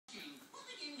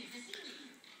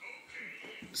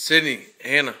Sydney,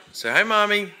 Hannah, say hi,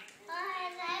 Mommy.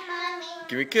 Hi, Mommy.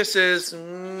 Give me kisses.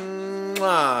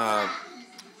 Mwah.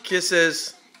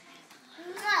 Kisses.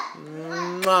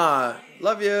 Mwah.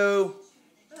 Love you.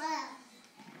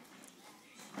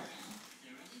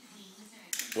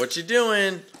 What you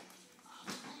doing?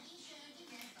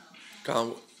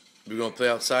 Colin, we gonna play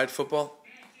outside football?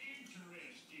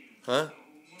 Huh?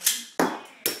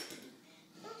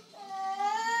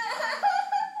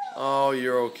 Oh,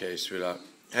 you're okay, sweetheart.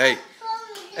 Hey,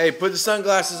 put the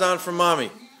sunglasses on for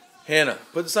Mommy. Hannah,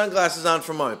 put the sunglasses on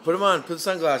for Mommy. Put them on. Put the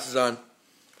sunglasses on.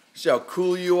 See how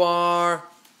cool you are.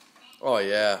 Oh,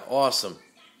 yeah. Awesome.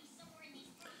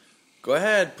 Go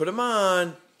ahead. Put them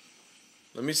on.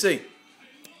 Let me see.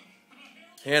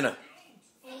 Hannah.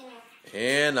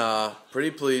 Hannah.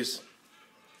 Pretty please.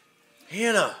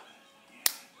 Hannah.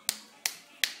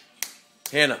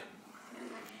 Hannah.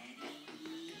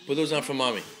 Put those on for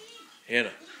Mommy.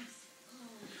 Hannah.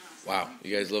 Wow.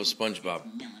 You guys love SpongeBob.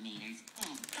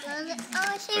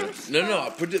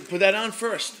 No. Put that on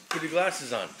first. Put your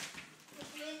glasses on.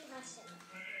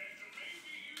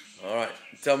 All right.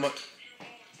 Tell me.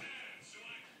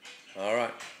 All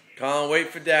right. Colin, wait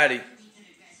for Daddy.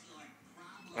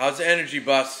 How's the energy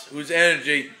bus? Who's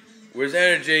energy? Where's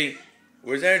energy?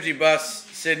 Where's energy bus?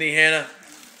 Sydney, Hannah.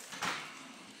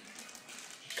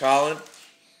 Colin.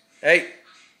 Hey.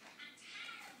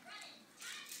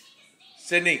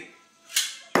 Sydney.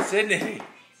 Sydney.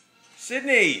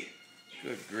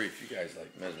 Good grief. You guys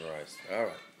like mesmerized. All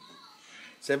right.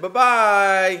 Say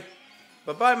bye-bye.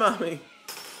 Bye-bye, Mommy.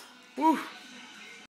 Woo.